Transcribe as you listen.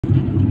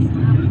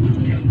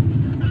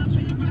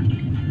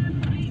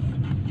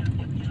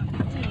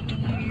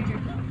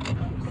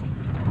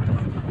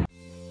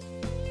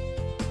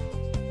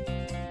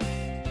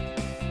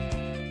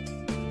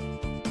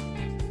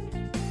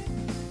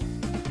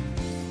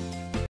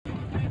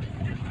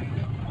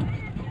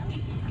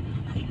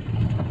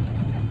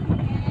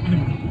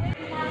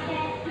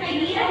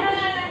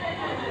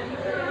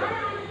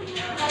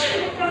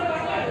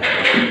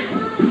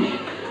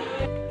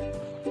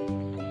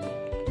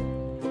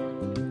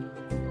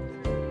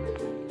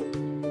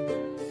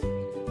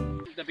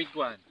The big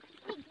one.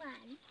 Big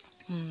one.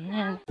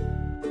 Yeah.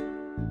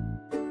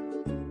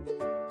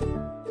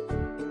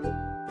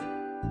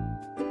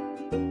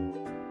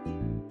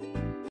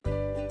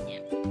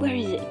 Where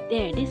is it?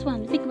 There, this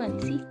one, the big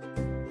one, see?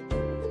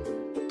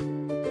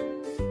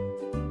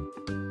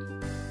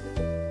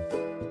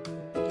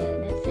 Yeah,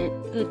 that's it.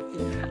 Good.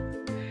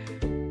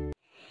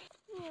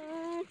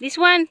 This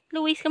one,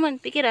 Louise, come on,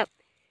 pick it up.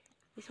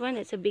 This one,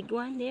 that's a big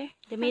one there,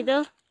 the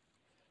middle.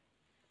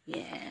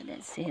 Yeah,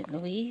 that's it,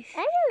 Louise.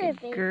 I know a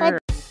big Girl.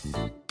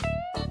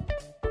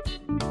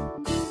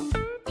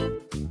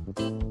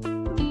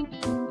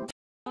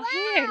 Oh,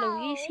 here,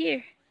 Louise,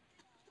 here.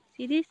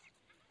 See this?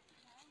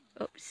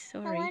 Oops,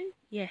 sorry. one?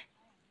 Yeah.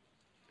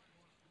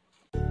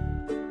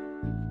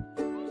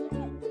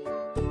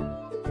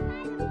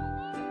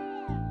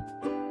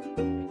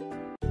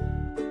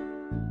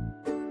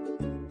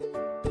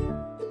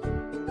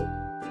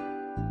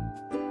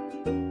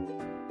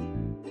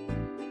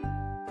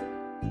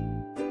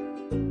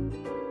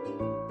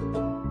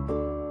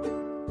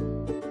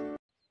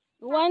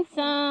 You want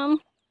some?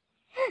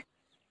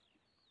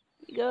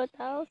 You go,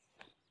 Taos.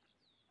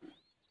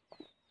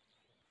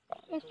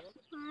 This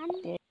one.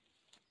 Yeah.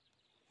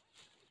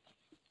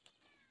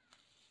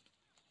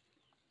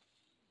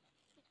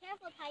 Be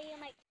careful, Ty, you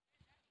might.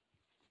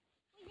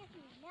 We just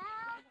need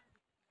milk.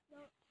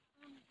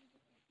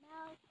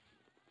 Milk.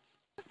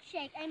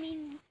 Milkshake. I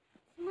mean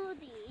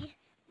smoothie.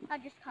 I'll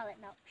just call it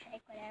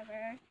milkshake,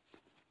 whatever.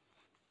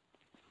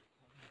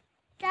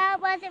 So,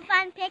 was it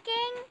fun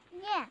picking?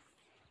 Yes.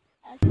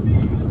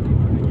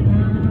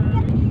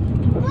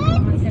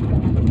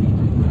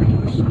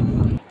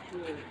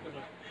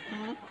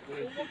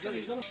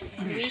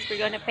 Louise, we're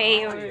gonna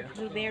pay your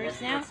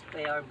blueberries now.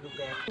 Pay our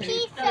blueberries.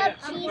 Piece of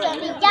cheese on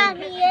the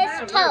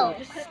yummiest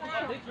toast.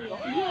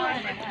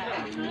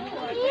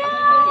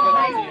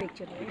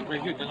 Very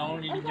good. Ano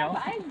ninyo?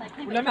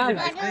 Wanna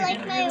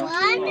like my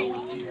one?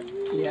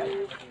 Yeah.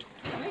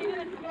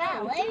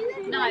 Wow, what is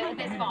it? No,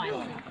 that's fine.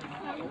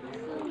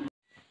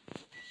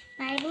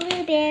 My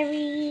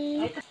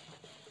blueberry.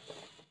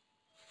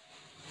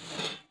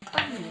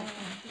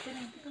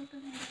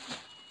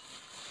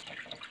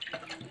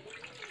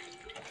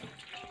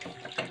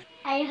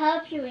 I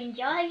hope you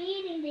enjoy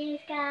eating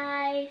these,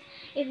 guys.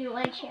 If you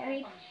want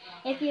cherry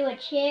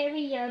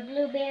or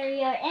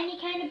blueberry or any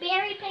kind of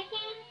berry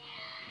picking,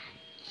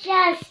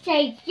 just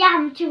say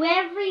yum to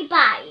every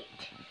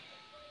bite.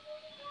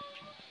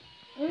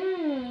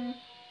 Mmm.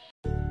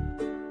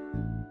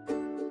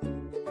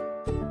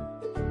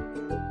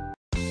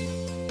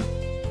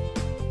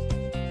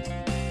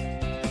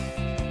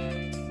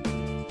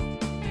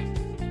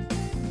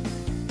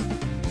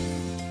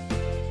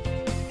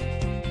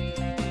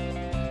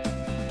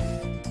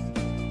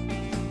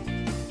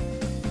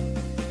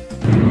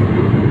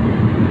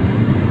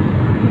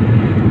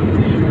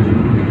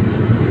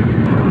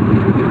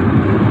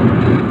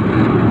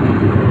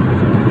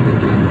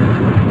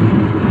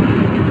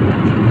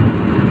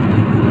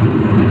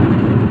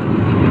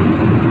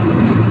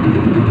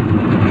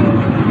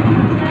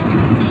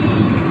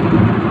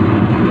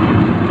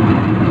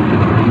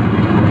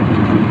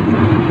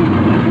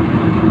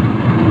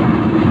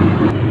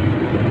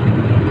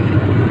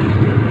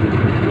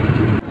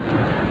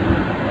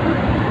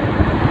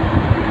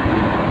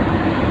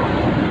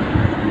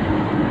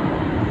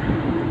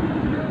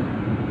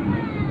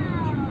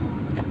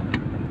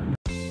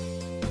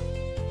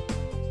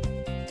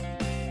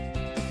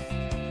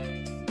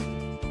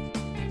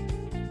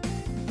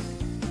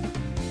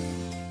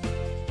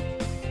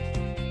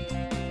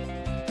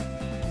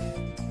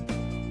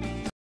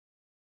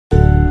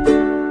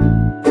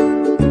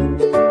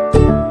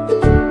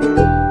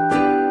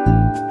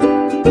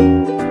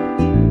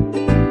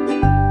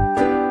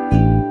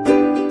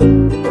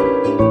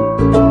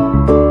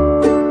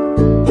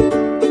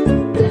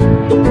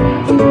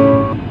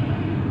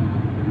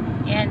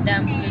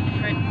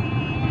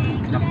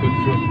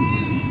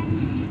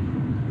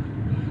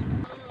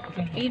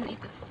 Ayun,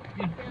 ito.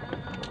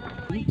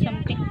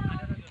 Something.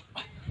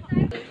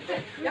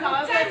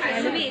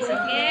 Louise,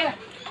 okay.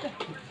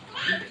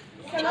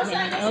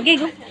 Okay,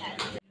 go.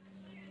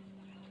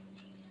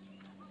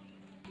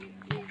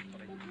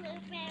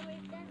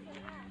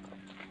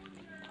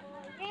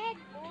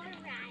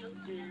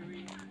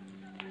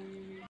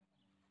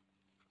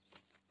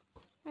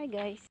 Hi,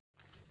 guys.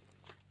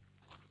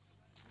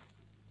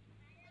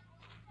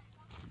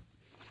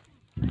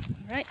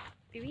 Alright,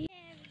 three.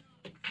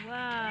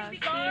 Wow,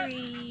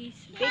 cherries.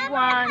 Big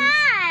ones.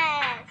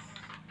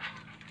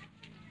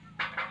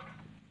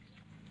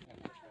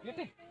 Yun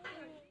eh.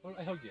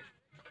 I hold you.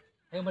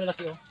 Ayun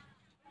malalaki oh.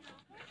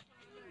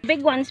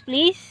 Big ones,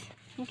 please.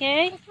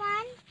 Okay? This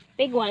one?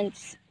 Big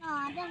ones.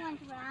 Oh, that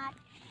one's rat.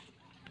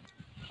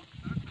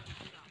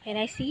 Can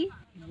I see?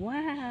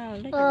 Wow,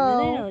 look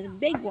Oh. at the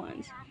big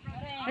ones.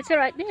 That's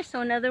alright. There's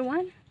another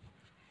one.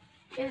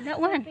 Yeah, that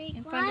one big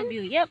in front one? of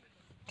you. Yep.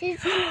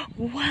 This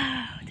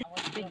Wow,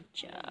 that's a good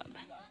job.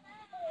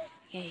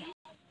 Okay.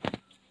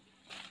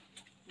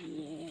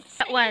 Yes.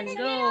 That one,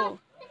 go.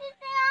 This is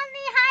the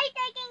only height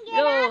I can get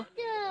Go. up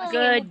to.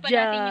 Good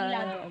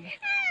job.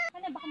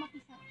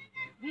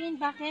 Green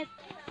bucket.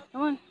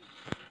 Come on.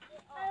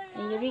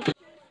 And you reach.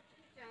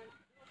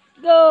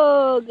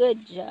 Go.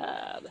 Good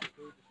job.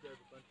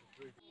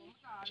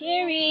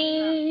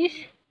 Cherries.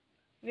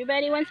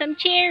 Everybody wants some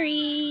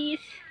cherries.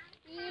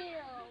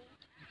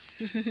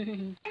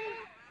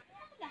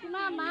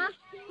 Mama,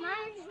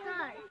 mine's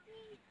dark.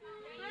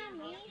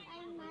 Mommy,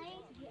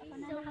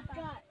 mine's so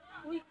dark.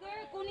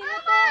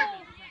 Mama!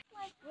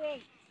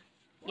 Wait.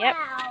 Yep.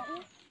 Wow.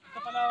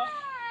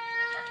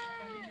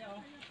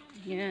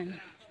 Yeah.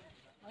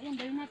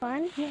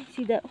 One? Yeah,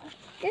 see that one?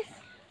 This?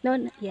 No,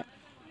 not yet.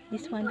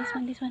 This one.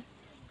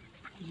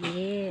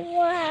 Yeah.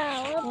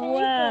 Wow.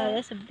 Wow,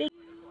 that's a big.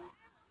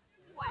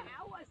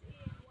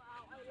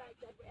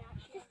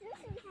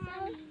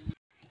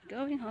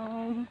 Going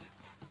home.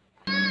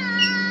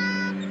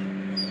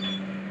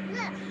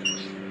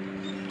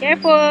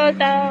 Careful,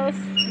 Taos.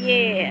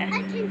 Yeah.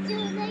 I can do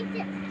it like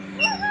this.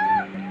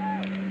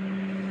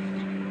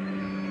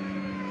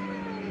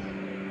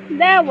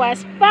 That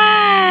was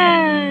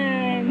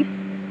fun.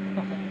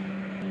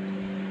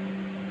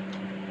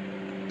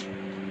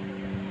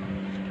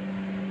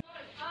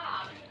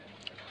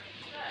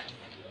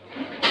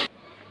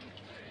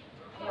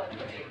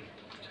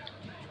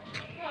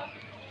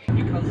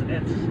 Because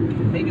it's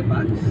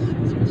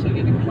megabucks, it's also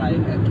getting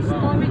played at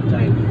 12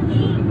 midday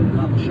with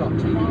another shot.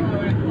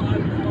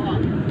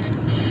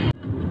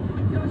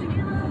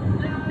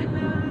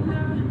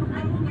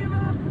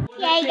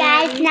 Okay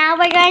guys, now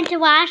we're going to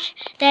wash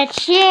the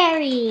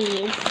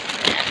cherries.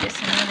 There's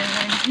another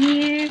one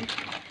here.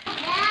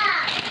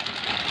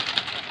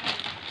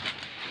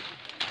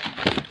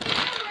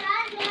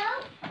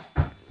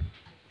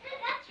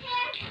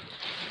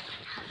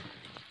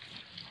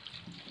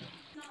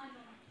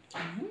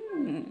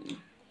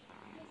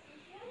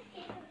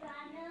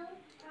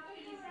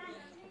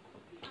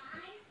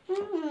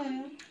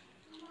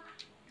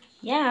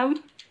 Yeah.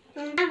 Yum.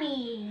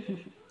 Yummy.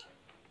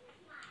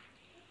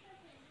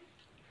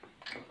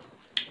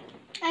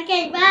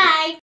 Okay,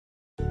 bye.